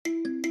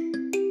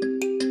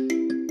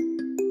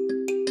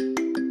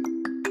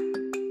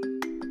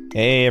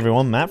Hey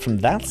everyone, Matt from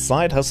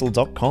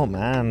thatsidehustle.com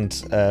and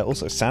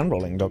also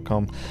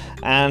soundrolling.com.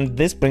 And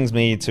this brings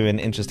me to an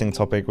interesting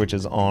topic, which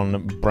is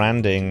on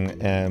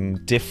branding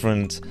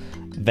different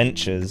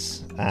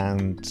ventures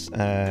and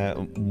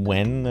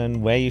when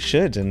and where you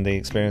should, and the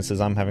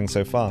experiences I'm having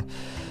so far.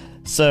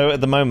 So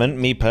at the moment,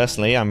 me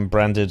personally, I'm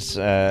branded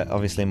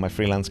obviously in my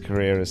freelance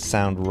career as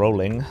Sound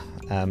Rolling.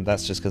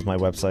 That's just because my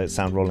website is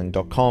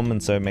soundrolling.com,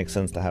 and so it makes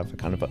sense to have a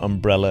kind of an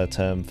umbrella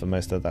term for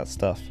most of that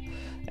stuff.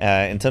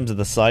 In terms of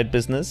the side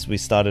business, we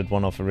started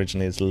one off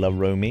originally as La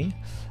Romy,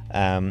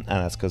 and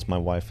that's because my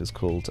wife is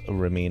called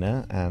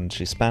Romina and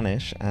she's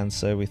Spanish, and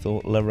so we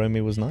thought La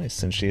Romy was nice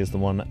since she is the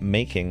one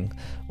making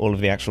all of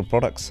the actual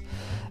products.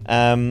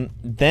 Then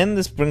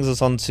this brings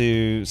us on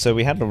to, so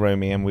we had La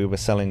Romy and we were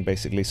selling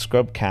basically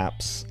scrub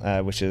caps,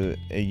 which are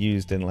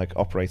used in like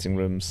operating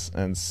rooms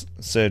and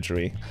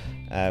surgery,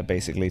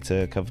 basically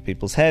to cover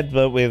people's head,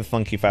 but with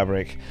funky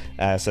fabric,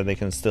 so they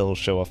can still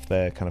show off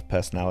their kind of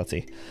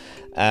personality.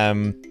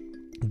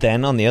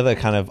 Then on the other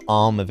kind of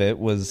arm of it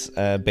was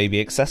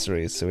baby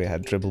accessories. So we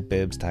had dribble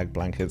bibs, tag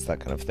blankets, that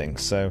kind of thing.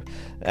 So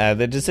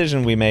the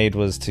decision we made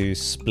was to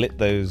split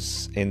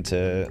those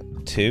into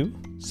two.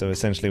 So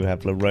essentially we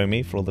have La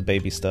Romy for all the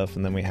baby stuff,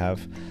 and then we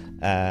have,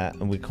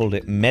 and we called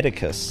it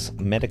Medicus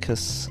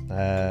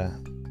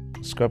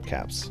scrub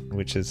caps,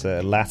 which is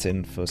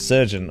Latin for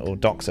surgeon or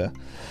doctor,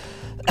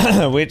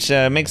 which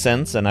makes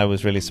sense, and I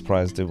was really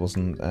surprised it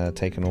wasn't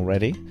taken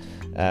already.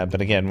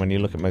 But again, when you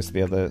look at most of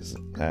the other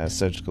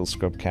surgical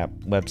scrub cap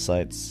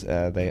websites,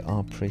 they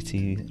are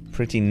pretty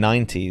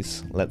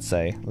 90s, let's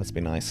say. Let's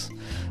be nice.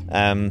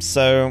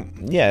 So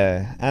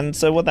yeah, and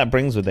so what that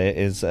brings with it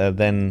is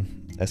then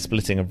a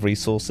splitting of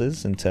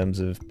resources in terms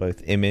of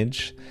both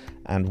image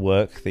and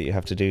work that you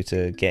have to do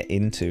to get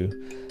into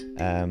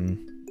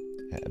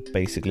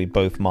basically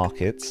both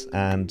markets.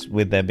 And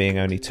with there being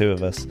only two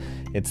of us,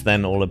 it's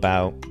then all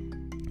about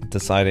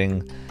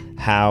deciding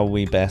how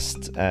we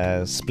best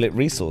split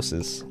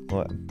resources,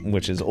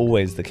 which is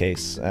always the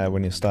case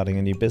when you're starting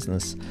a new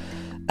business.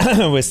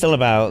 We're still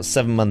about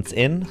 7 months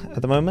in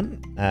at the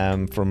moment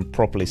from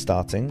properly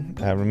starting.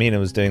 Romina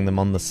was doing them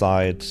on the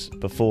side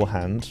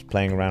beforehand,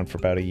 playing around for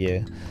about a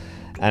year.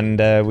 And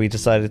we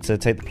decided to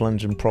take the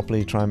plunge and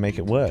properly try and make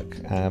it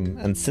work.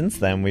 And since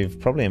then, we've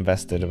probably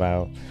invested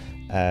about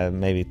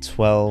maybe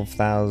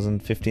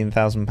 £12,000,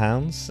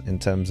 £15,000 in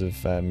terms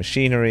of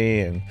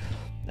machinery and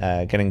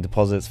getting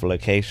deposits for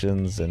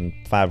locations and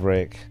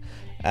fabric.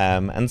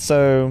 And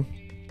so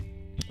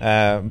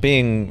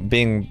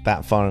being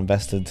that far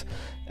invested,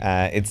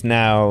 it's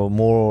now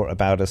more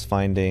about us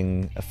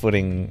finding a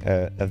footing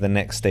of the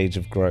next stage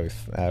of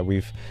growth.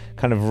 We've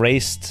kind of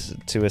raced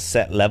to a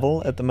set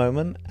level at the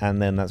moment,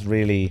 and then that's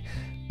really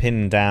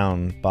pinned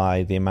down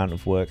by the amount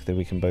of work that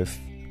we can both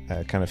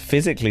kind of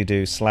physically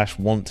do /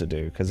 want to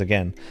do, because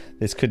again,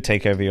 this could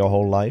take over your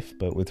whole life,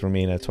 but with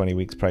Romina 20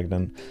 weeks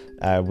pregnant,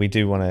 we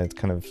do want to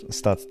kind of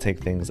start to take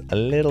things a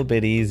little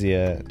bit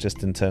easier,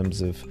 just in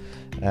terms of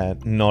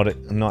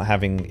not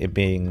having it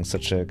being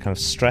such a kind of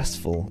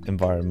stressful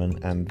environment,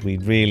 and we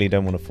really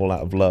don't want to fall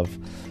out of love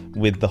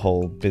with the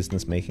whole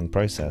business making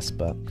process.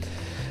 But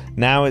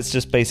now it's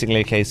just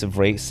basically a case of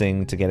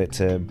racing to get it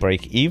to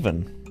break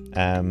even.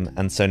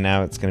 And so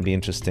now it's going to be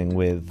interesting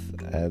with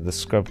the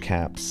scrub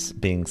caps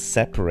being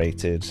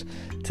separated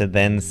to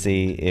then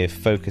see if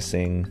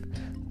focusing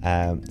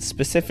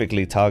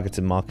specifically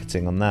targeted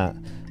marketing on that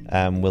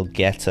will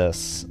get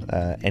us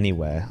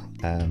anywhere.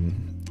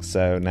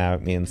 So now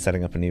it means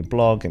setting up a new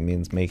blog, it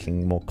means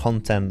making more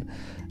content,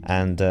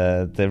 and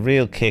the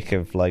real kick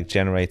of like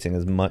generating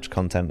as much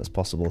content as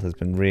possible has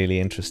been really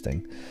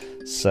interesting.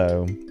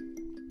 So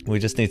we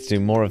just need to do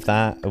more of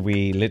that.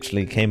 We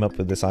literally came up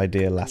with this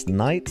idea last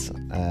night.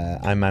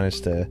 I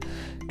managed to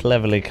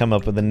cleverly come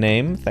up with a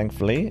name,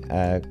 thankfully,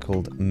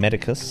 called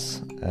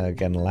Medicus,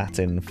 again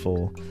Latin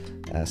for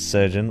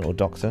surgeon or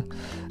doctor.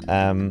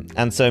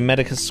 And so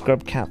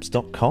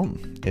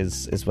medicusscrubcaps.com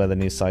is where the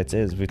new site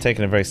is. We've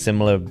taken a very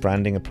similar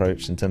branding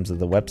approach in terms of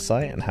the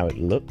website and how it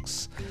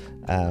looks.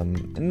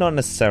 Not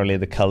necessarily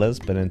the colors,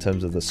 but in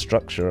terms of the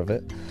structure of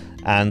it.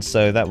 And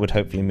so that would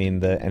hopefully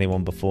mean that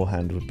anyone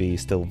beforehand would be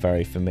still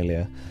very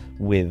familiar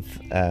with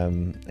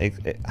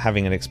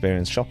having an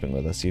experience shopping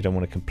with us. You don't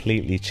want to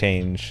completely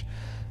change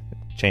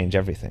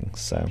everything.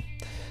 So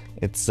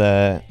it's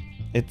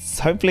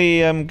hopefully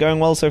going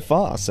well so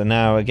far. So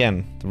now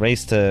again, the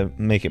race to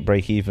make it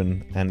break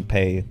even and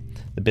pay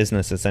the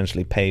business,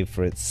 essentially pay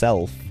for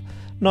itself,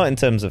 not in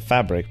terms of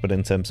fabric, but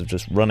in terms of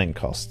just running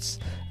costs.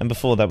 And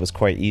before that was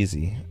quite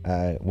easy.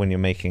 When you're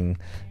making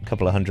a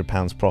couple of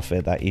 £100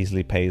 profit, that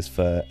easily pays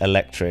for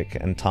electric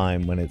and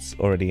time when it's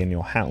already in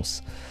your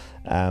house.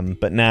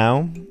 But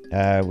now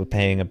we're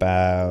paying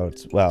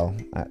about,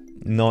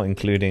 not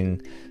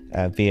including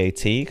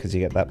VAT, because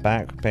you get that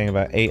back, we're paying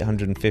about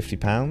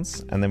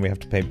 £850, and then we have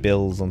to pay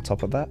bills on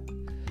top of that.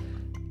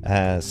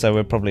 So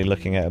we're probably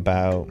looking at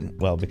about,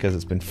 because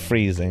it's been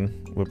freezing,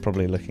 we're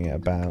probably looking at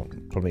about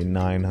probably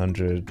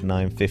 £900,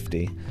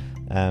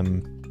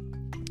 £950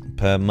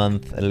 per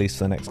month, at least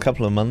for the next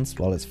couple of months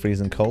while it's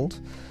freezing cold.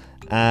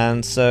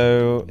 And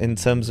so in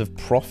terms of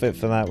profit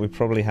for that, we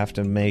probably have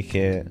to make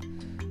it,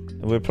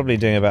 we're probably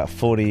doing about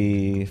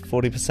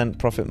 40%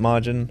 profit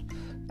margin,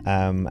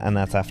 and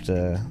that's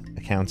after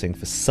accounting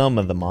for some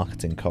of the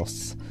marketing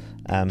costs.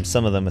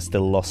 Some of them are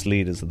still lost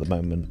leaders at the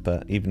moment,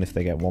 but even if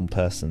they get one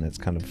person, it's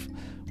kind of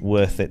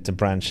worth it to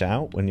branch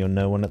out when you're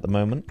no one at the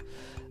moment.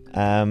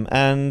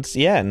 And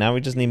yeah, now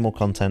we just need more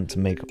content to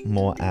make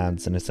more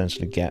ads and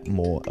essentially get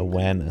more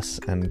awareness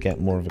and get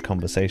more of a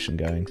conversation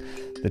going.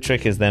 The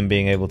trick is then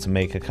being able to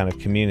make a kind of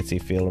community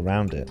feel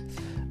around it.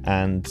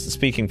 And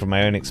speaking from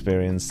my own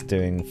experience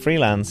doing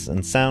freelance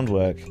and sound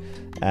work,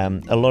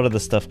 a lot of the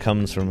stuff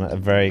comes from a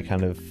very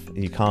kind of,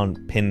 you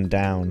can't pin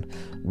down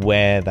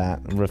where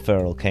that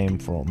referral came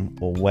from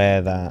or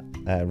where that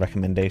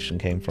recommendation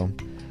came from.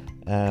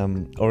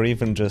 Or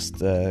even just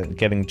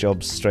getting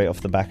jobs straight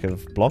off the back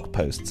of blog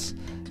posts.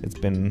 It's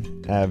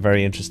been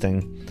very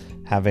interesting,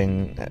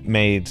 having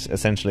made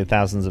essentially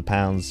thousands of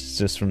pounds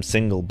just from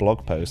single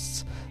blog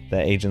posts. The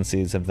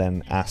agencies have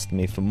then asked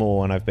me for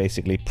more, and I've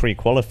basically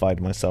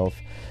pre-qualified myself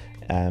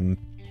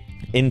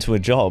into a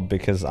job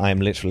because I'm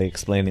literally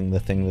explaining the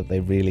thing that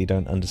they really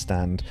don't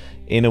understand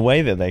in a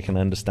way that they can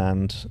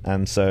understand,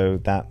 and so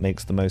that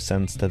makes the most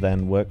sense to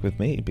then work with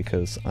me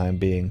because I'm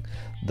being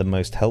the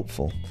most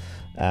helpful.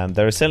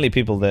 There are certainly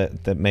people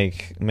that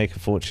make a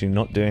fortune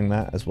not doing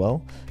that as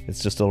well.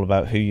 It's just all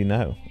about who you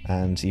know,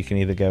 and you can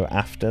either go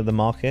after the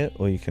market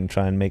or you can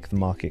try and make the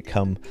market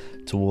come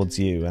towards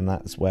you, and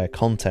that's where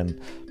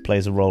content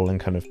plays a role in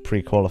kind of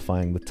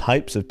pre-qualifying the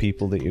types of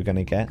people that you're going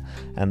to get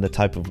and the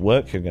type of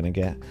work you're going to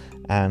get,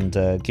 and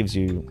gives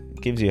you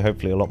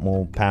hopefully a lot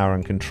more power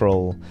and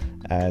control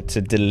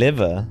to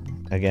deliver.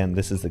 Again,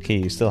 this is the key.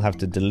 You still have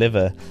to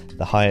deliver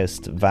the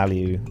highest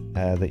value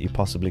that you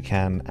possibly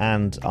can,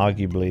 and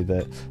arguably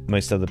that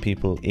most other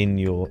people in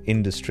your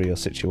industry or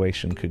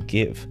situation could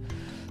give.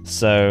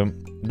 So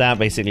that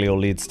basically all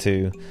leads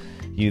to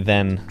you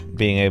then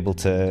being able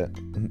to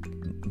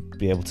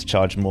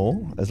charge more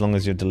as long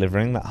as you're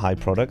delivering that high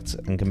product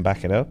and can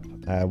back it up.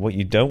 What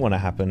you don't want to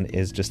happen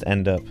is just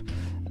end up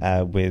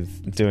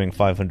with doing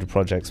 500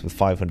 projects with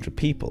 500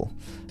 people.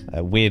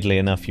 Weirdly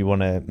enough, you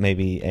want to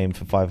maybe aim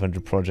for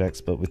 500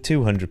 projects but with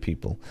 200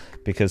 people,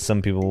 because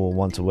some people will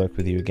want to work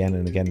with you again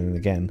and again and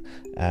again,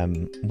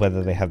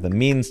 whether they have the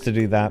means to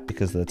do that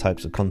because of the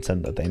types of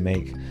content that they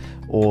make,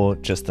 or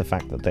just the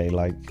fact that they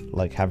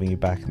like having you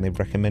back and they've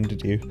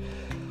recommended you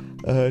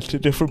to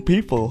different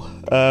people.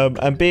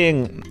 And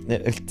being,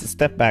 to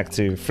step back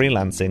to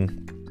freelancing,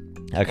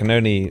 I can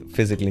only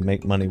physically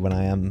make money when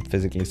I am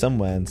physically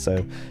somewhere, and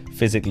so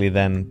physically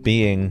then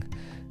being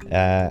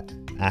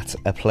at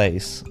a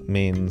place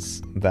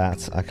means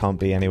that I can't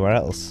be anywhere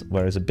else,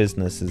 whereas a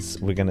business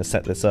is, we're going to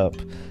set this up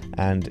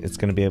and it's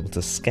going to be able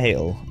to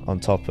scale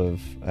on top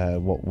of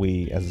what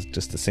we as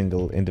just a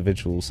single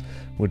individuals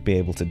would be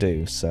able to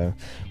do. So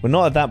we're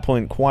not at that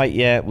point quite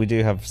yet. We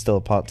do have still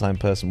a part-time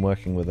person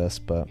working with us,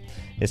 but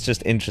it's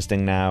just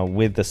interesting now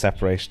with the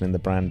separation in the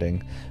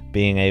branding,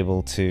 being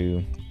able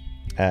to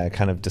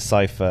kind of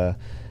decipher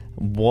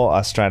what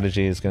our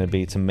strategy is going to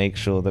be to make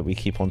sure that we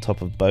keep on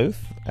top of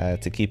both,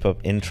 to keep up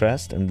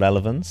interest and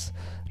relevance,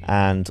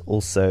 and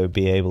also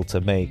be able to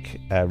make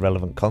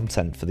relevant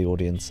content for the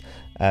audience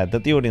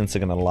that the audience are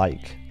going to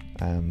like.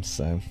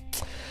 So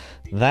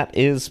that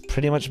is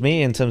pretty much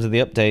me in terms of the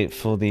update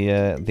for the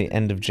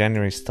end of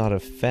January, start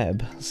of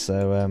Feb.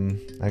 So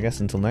I guess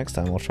until next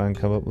time, I'll try and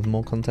come up with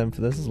more content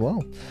for this as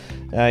well.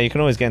 You can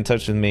always get in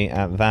touch with me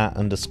at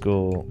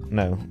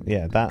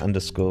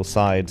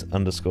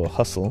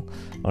that_side_hustle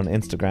on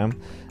Instagram,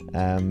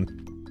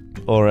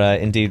 or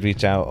indeed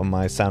reach out on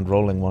my Sound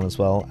Rolling one as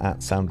well,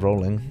 at Sound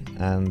Rolling,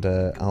 and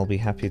I'll be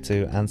happy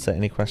to answer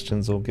any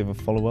questions or give a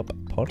follow-up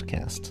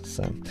podcast.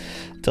 So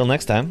until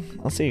next time,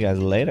 I'll see you guys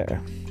later.